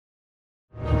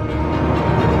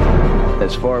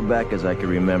As far back as I can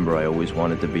remember, I always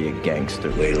wanted to be a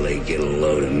gangster. Wait till they get a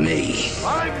load of me.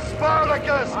 I'm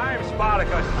Spartacus!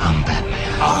 I'm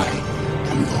Batman. I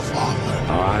am your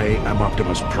father. I am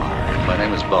Optimus Prime. My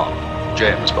name is Bond.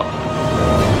 James Bond.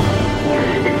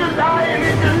 It's alive!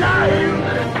 It's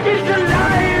alive! It's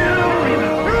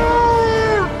alive!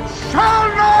 You shall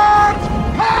not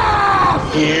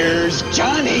pass! Here's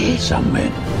Johnny. Some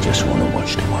men just want to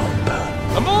watch the world burn.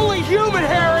 I'm only human,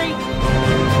 Harry!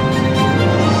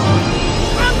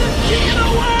 I'm the king of the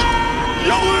world!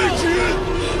 Yo, Adrian!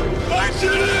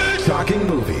 Talking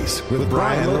Movies with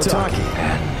Brian Lotaki.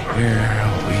 And here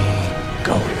we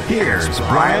go. Here's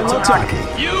Brian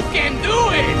Lotaki. You can do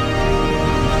it!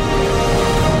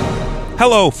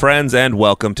 Hello, friends, and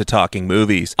welcome to Talking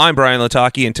Movies. I'm Brian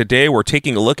Lotaki, and today we're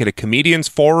taking a look at a comedian's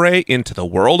foray into the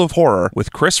world of horror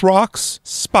with Chris Rock's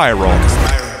Spiral.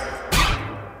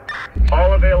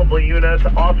 All available units,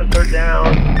 officer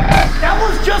down. That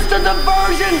was just a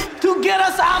diversion to get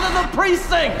us out of the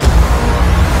precinct.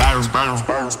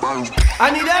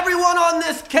 I need everyone on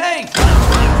this case.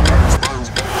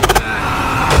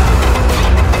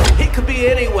 He could be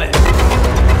anywhere.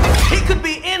 He could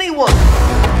be anyone.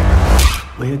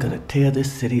 We're gonna tear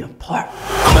this city apart.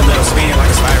 I'm a little speeding like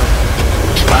a spiral.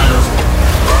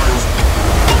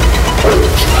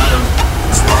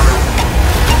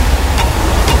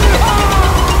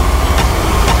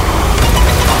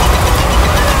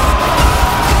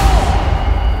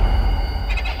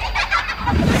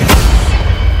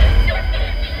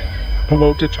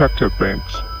 Hello, Detective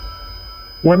Banks.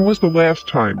 When was the last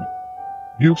time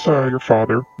you saw your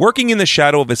father? Working in the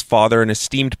shadow of his father, an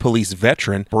esteemed police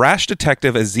veteran, brash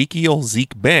detective Ezekiel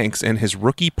Zeke Banks and his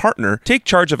rookie partner take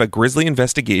charge of a grisly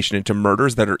investigation into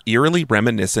murders that are eerily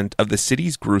reminiscent of the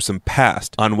city's gruesome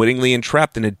past. Unwittingly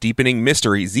entrapped in a deepening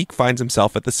mystery, Zeke finds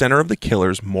himself at the center of the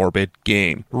killer's morbid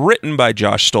game. Written by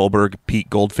Josh Stolberg,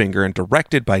 Pete Goldfinger, and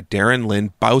directed by Darren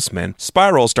Lynn Bousman,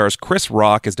 Spiral stars Chris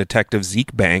Rock as Detective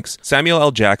Zeke Banks, Samuel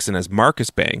L. Jackson as Marcus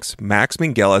Banks, Max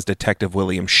Minghella as Detective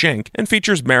William Schenck, and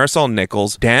features Marisol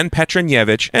Nichols, Dan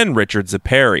Petronievich, and Richard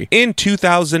Zeperi. In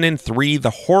 2003, the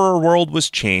horror world was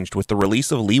changed with the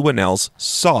release of Leigh Whannell's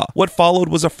Saw. What followed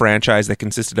was a franchise that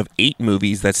consisted of 8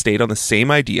 movies that stayed on the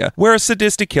same idea, where a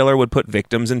sadistic killer would put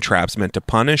victims in traps meant to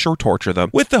punish or torture them,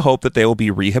 with the hope that they will be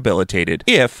rehabilitated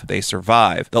if they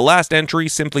survive. The last entry,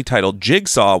 simply titled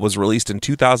Jigsaw, was released in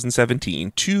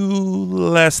 2017 to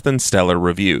less than stellar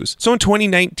reviews. So in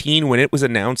 2019, when it was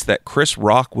announced that Chris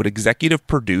Rock would executive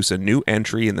produce a new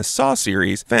entry in the Saw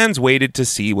series, fans waited to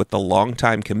see what the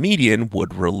longtime comedian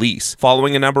would release.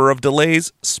 Following a number of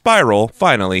delays, Spiral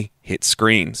finally hit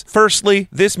screens. Firstly,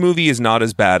 this movie is not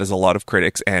as bad as a lot of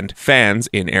critics and fans,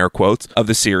 in air quotes, of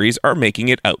the series are making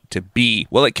it out to be.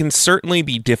 While it can certainly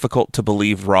be difficult to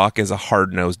believe Rock as a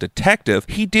hard-nosed detective,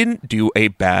 he didn't do a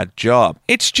bad job.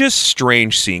 It's just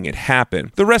strange seeing it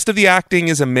happen. The rest of the acting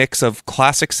is a mix of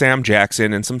classic Sam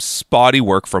Jackson and some spotty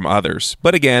work from others.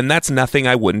 But again, that's nothing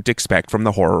I wouldn't expect from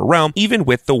the horror realm, even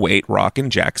with the weight Rock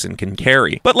and Jackson can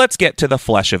carry. But let's get to the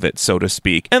flesh of it, so to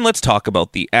speak, and let's talk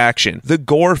about the action. The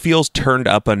gore feels turned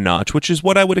up a notch, which is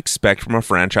what I would expect from a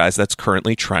franchise that's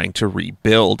currently trying to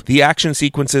rebuild. The action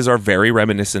sequences are very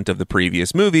reminiscent of the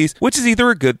previous movies, which is either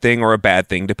a good thing or a bad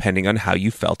thing depending on how you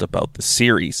felt about the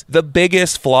series. The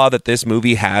biggest flaw that this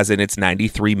movie has in its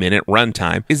 93-minute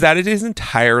runtime is that it is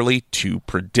entirely too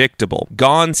predictable.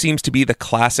 Gone seems to be the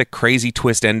classic crazy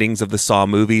twist endings of the Saw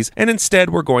movies, and instead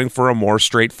we're going for a more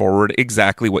straightforward,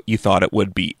 exactly what you thought it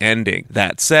would be ending.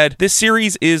 That said, this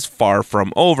series is far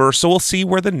from over, so we'll see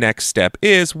where the next step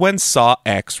is when Saw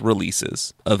X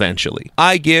releases, eventually.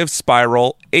 I give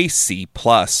Spiral a C+.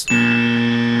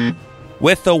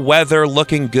 With the weather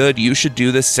looking good, you should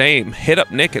do the same. Hit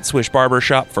up Nick at Swish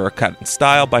Barbershop for a cut in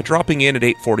style by dropping in at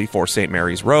 844 St.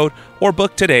 Mary's Road, or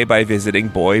book today by visiting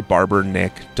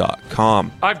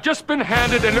boybarbernick.com. I've just been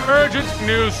handed an urgent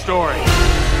news story.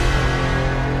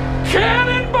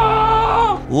 Cannonball!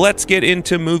 Let's get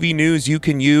into movie news you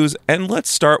can use, and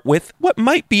let's start with what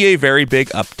might be a very big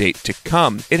update to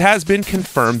come. It has been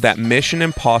confirmed that Mission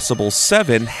Impossible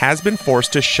 7 has been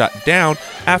forced to shut down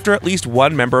after at least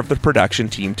one member of the production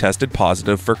team tested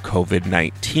positive for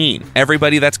COVID-19.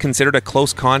 Everybody that's considered a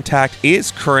close contact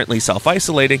is currently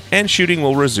self-isolating, and shooting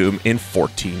will resume in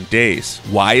 14 days.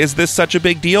 Why is this such a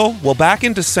big deal? Well, back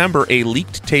in December, a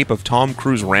leaked tape of Tom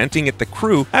Cruise ranting at the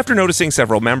crew after noticing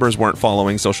several members weren't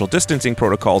following social distancing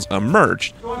protocols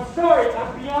emerged. So I'm sorry,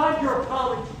 I'm beyond your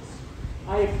apologies.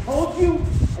 I have told you,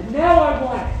 and now I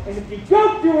want it. And if you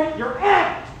don't do it, you're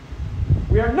out.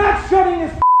 We are not shutting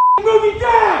this movie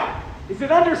down. Is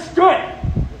it understood?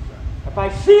 If I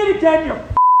see it again, you're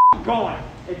gone.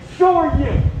 and so are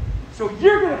you. So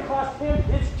you're going to cost him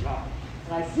his job.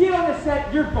 And I see it on the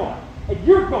set, you're going. And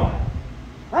you're going.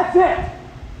 That's it.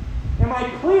 Am I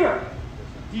clear?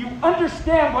 Do you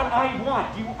understand what I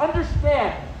want? Do you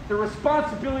understand the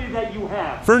responsibility that you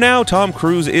have? For now, Tom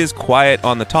Cruise is quiet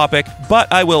on the topic, but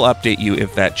I will update you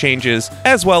if that changes,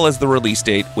 as well as the release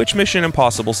date, which Mission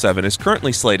Impossible 7 is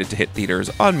currently slated to hit theaters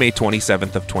on May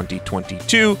 27th of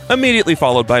 2022, immediately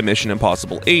followed by Mission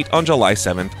Impossible 8 on July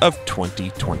 7th of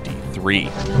 2023.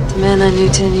 The man I knew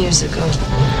 10 years ago.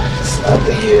 It's not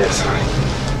the years,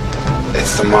 honey.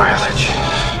 It's the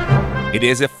mileage. It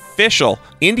is official.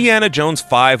 Indiana Jones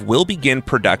 5 will begin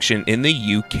production in the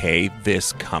UK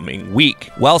this coming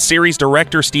week. While series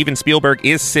director Steven Spielberg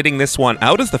is sitting this one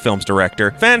out as the film's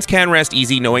director, fans can rest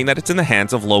easy knowing that it's in the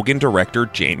hands of Logan director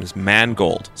James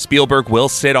Mangold. Spielberg will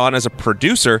sit on as a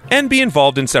producer and be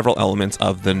involved in several elements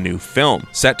of the new film.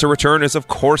 Set to return is of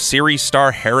course series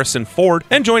star Harrison Ford,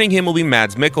 and joining him will be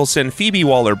Mads Mikkelsen, Phoebe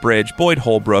Waller-Bridge, Boyd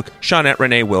Holbrook, Shawnette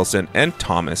Renee Wilson, and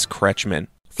Thomas Kretschmann.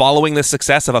 Following the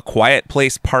success of A Quiet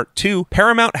Place Part 2,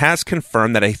 Paramount has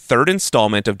confirmed that a third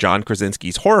installment of John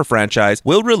Krasinski's horror franchise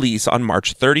will release on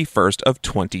March 31st of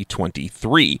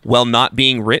 2023. While not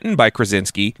being written by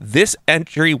Krasinski, this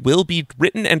entry will be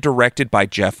written and directed by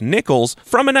Jeff Nichols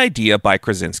from an idea by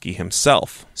Krasinski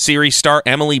himself. Series star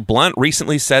Emily Blunt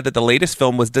recently said that the latest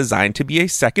film was designed to be a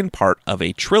second part of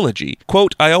a trilogy.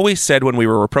 Quote, "I always said when we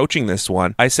were approaching this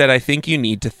one, I said I think you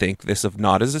need to think this of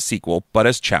not as a sequel, but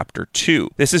as chapter 2.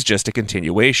 This is just a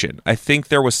continuation. I think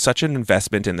there was such an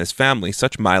investment in this family,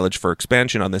 such mileage for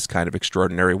expansion on this kind of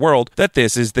extraordinary world, that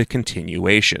this is the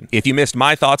continuation." If you missed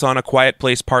my thoughts on A Quiet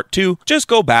Place Part 2, just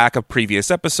go back a previous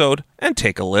episode and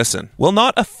take a listen. While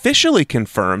not officially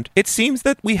confirmed, it seems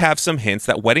that we have some hints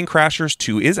that Wedding Crashers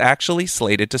 2 is actually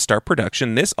slated to start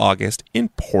production this August in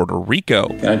Puerto Rico.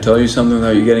 Can I tell you something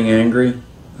without you getting angry?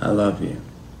 I love you.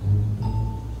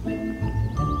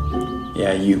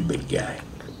 Yeah, you big guy.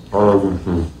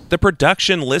 The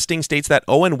production listing states that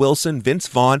Owen Wilson, Vince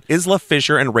Vaughn, Isla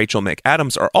Fisher, and Rachel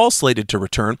McAdams are all slated to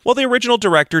return, while the original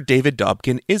director David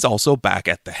Dobkin is also back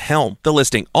at the helm. The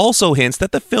listing also hints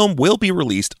that the film will be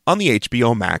released on the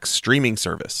HBO Max streaming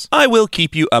service. I will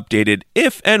keep you updated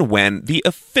if and when the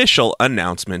official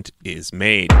announcement is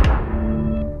made.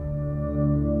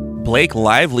 Blake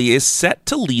Lively is set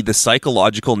to lead the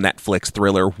psychological Netflix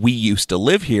thriller We Used to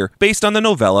Live Here, based on the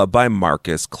novella by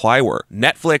Marcus Kleiwer.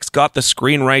 Netflix got the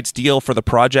screen rights deal for the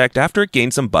project after it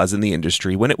gained some buzz in the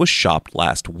industry when it was shopped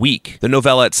last week. The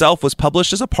novella itself was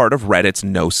published as a part of Reddit's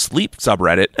No Sleep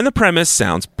subreddit, and the premise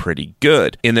sounds pretty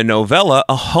good. In the novella,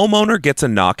 a homeowner gets a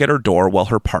knock at her door while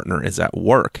her partner is at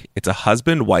work. It's a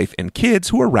husband, wife, and kids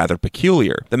who are rather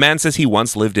peculiar. The man says he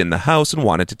once lived in the house and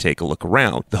wanted to take a look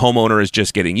around. The homeowner is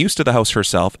just getting used to the house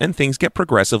herself, and things get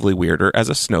progressively weirder as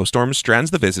a snowstorm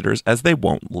strands the visitors as they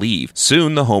won't leave.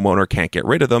 Soon, the homeowner can't get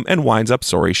rid of them and winds up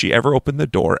sorry she ever opened the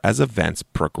door as events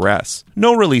progress.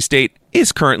 No release date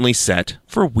is currently set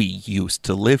for We Used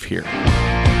to Live Here.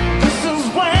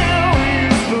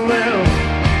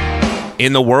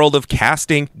 In the world of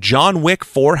casting, John Wick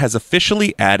 4 has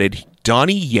officially added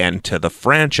Donnie Yen to the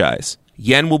franchise.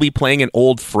 Yen will be playing an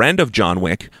old friend of John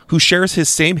Wick who shares his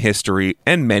same history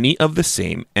and many of the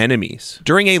same enemies.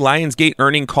 During a Lionsgate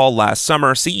earning call last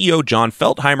summer, CEO John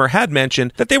Feltheimer had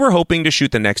mentioned that they were hoping to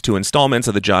shoot the next 2 installments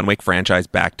of the John Wick franchise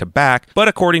back-to-back, but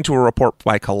according to a report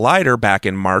by Collider back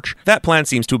in March, that plan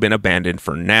seems to have been abandoned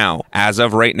for now. As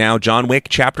of right now, John Wick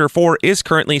Chapter 4 is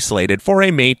currently slated for a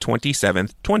May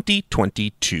 27th,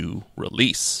 2022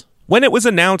 release. When it was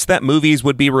announced that movies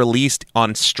would be released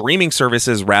on streaming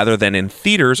services rather than in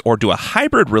theaters or do a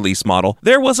hybrid release model,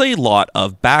 there was a lot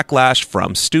of backlash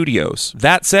from studios.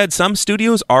 That said, some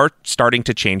studios are starting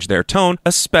to change their tone,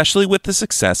 especially with the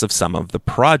success of some of the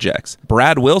projects.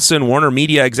 Brad Wilson, Warner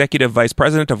Media Executive Vice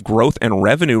President of Growth and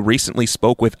Revenue, recently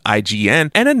spoke with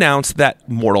IGN and announced that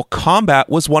Mortal Kombat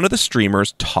was one of the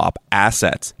streamer's top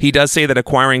assets. He does say that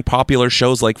acquiring popular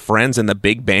shows like Friends and The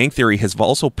Big Bang Theory has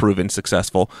also proven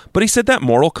successful, but he said that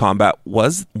Mortal Kombat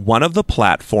was one of the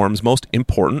platform's most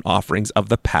important offerings of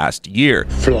the past year.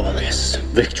 Flawless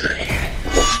victory.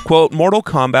 Quote, Mortal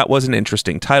Kombat was an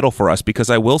interesting title for us because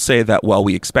I will say that while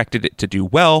we expected it to do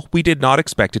well, we did not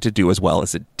expect it to do as well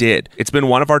as it did. It's been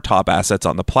one of our top assets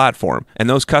on the platform, and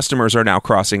those customers are now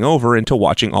crossing over into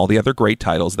watching all the other great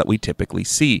titles that we typically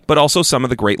see, but also some of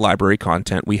the great library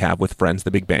content we have with Friends,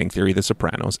 The Big Bang Theory, The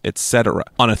Sopranos, etc.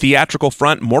 On a theatrical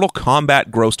front, Mortal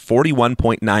Kombat grossed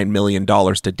 $41.9 million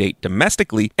to date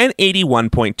domestically and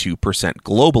 81.2%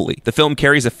 globally. The film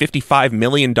carries a $55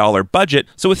 million budget,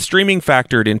 so with streaming factors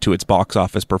factored into its box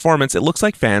office performance, it looks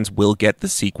like fans will get the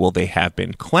sequel they have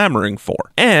been clamoring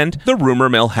for. And the rumor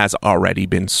mill has already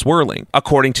been swirling.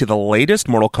 According to the latest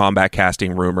Mortal Kombat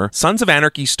casting rumor, Sons of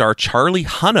Anarchy star Charlie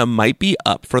Hunnam might be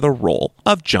up for the role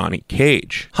of Johnny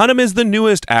Cage. Hunnam is the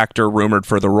newest actor rumored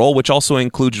for the role, which also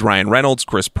includes Ryan Reynolds,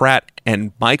 Chris Pratt,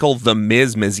 and Michael the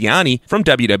Miz Miziani from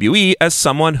WWE as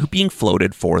someone who being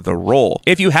floated for the role.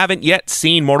 If you haven't yet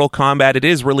seen Mortal Kombat, it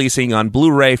is releasing on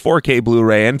Blu-ray, 4K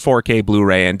Blu-ray, and 4K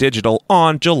Blu-ray and digital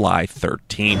on July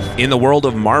 13th. In the world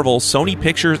of Marvel, Sony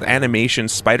Pictures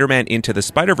Animation's Spider-Man Into the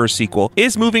Spider-Verse sequel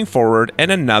is moving forward,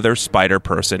 and another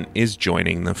Spider-Person is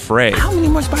joining the fray. How many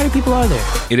more Spider people are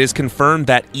there? It is confirmed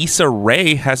that Issa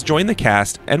Rae has joined the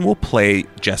cast and will play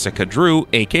Jessica Drew,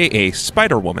 aka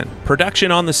Spider-Woman.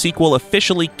 Production on the sequel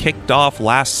officially kicked off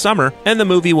last summer, and the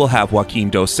movie will have Joaquin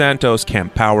Dos Santos,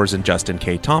 Kemp Powers, and Justin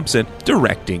K. Thompson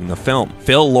directing the film.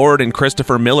 Phil Lord and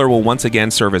Christopher Miller will once again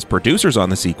serve as producers on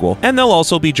the sequel, and they'll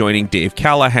also be joining Dave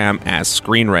Callaham as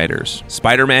screenwriters.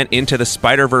 Spider-Man Into the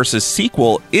Spider-Verse's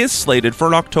sequel is slated for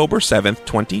an October 7th,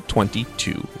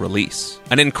 2022 release.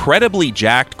 An incredibly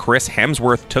jacked Chris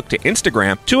Hemsworth took to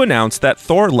Instagram to announce that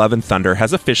Thor: Love and Thunder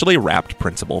has officially wrapped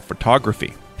principal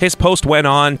photography. His post went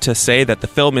on to say that the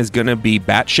film is going to be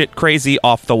batshit crazy,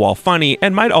 off-the-wall funny,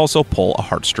 and might also pull a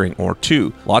heartstring or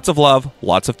two. Lots of love,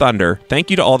 lots of thunder.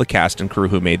 Thank you to all the cast and crew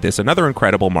who made this another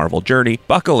incredible Marvel journey.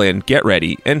 Buckle in, get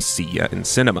ready, and see ya in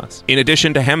cinemas. In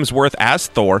addition to Hemsworth as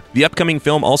Thor, the upcoming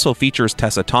film also features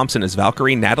Tessa Thompson as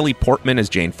Valkyrie, Natalie Portman as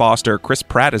Jane Foster, Chris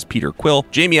Pratt as Peter Quill,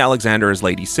 Jamie Alexander as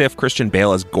Lady Sif, Christian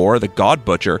Bale as Gore the God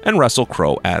Butcher, and Russell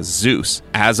Crowe as Zeus.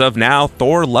 As of now,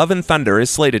 Thor: Love and Thunder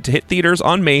is slated to hit theaters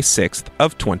on May 6th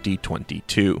of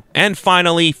 2022. And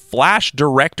finally, Flash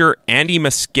director Andy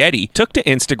Muschietti took to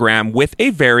Instagram with a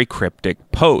very cryptic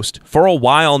post. For a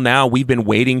while now, we've been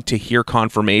waiting to hear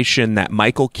confirmation that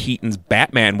Michael Keaton's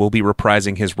Batman will be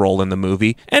reprising his role in the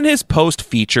movie, and his post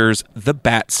features the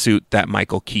bat suit that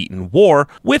Michael Keaton wore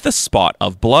with a spot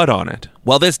of blood on it.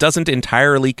 While this doesn't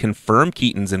entirely confirm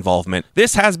Keaton's involvement,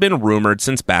 this has been rumored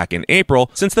since back in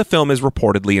April, since the film is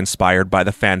reportedly inspired by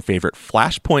the fan-favorite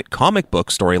Flashpoint comic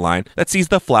book storyline that sees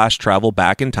the Flash travel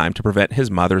back in time to prevent his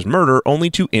mother's murder,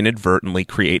 only to inadvertently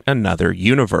create another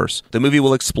universe. The movie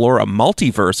will explore a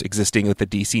multiverse existing with the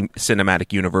DC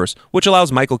Cinematic Universe, which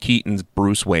allows Michael Keaton's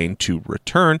Bruce Wayne to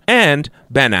return, and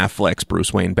Ben Affleck's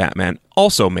Bruce Wayne Batman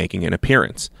also making an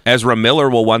appearance. Ezra Miller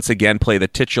will once again play the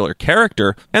titular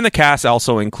character, and the cast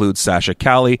also includes Sasha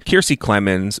Calle, Kiersey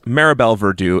Clemens, Maribel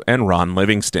Verdú, and Ron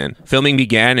Livingston. Filming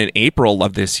began in April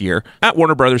of this year at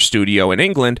Warner Brothers Studio in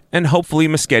England, and hopefully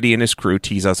Muschietti and his crew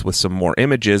tease us with some more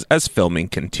images as filming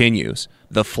continues.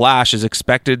 The Flash is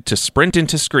expected to sprint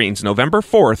into screens November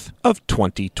 4th of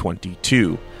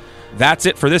 2022. That's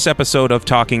it for this episode of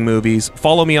Talking Movies.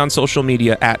 Follow me on social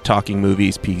media at Talking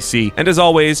Movies PC. And as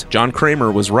always, John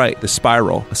Kramer was right. The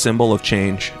spiral, a symbol of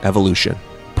change, evolution,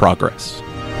 progress.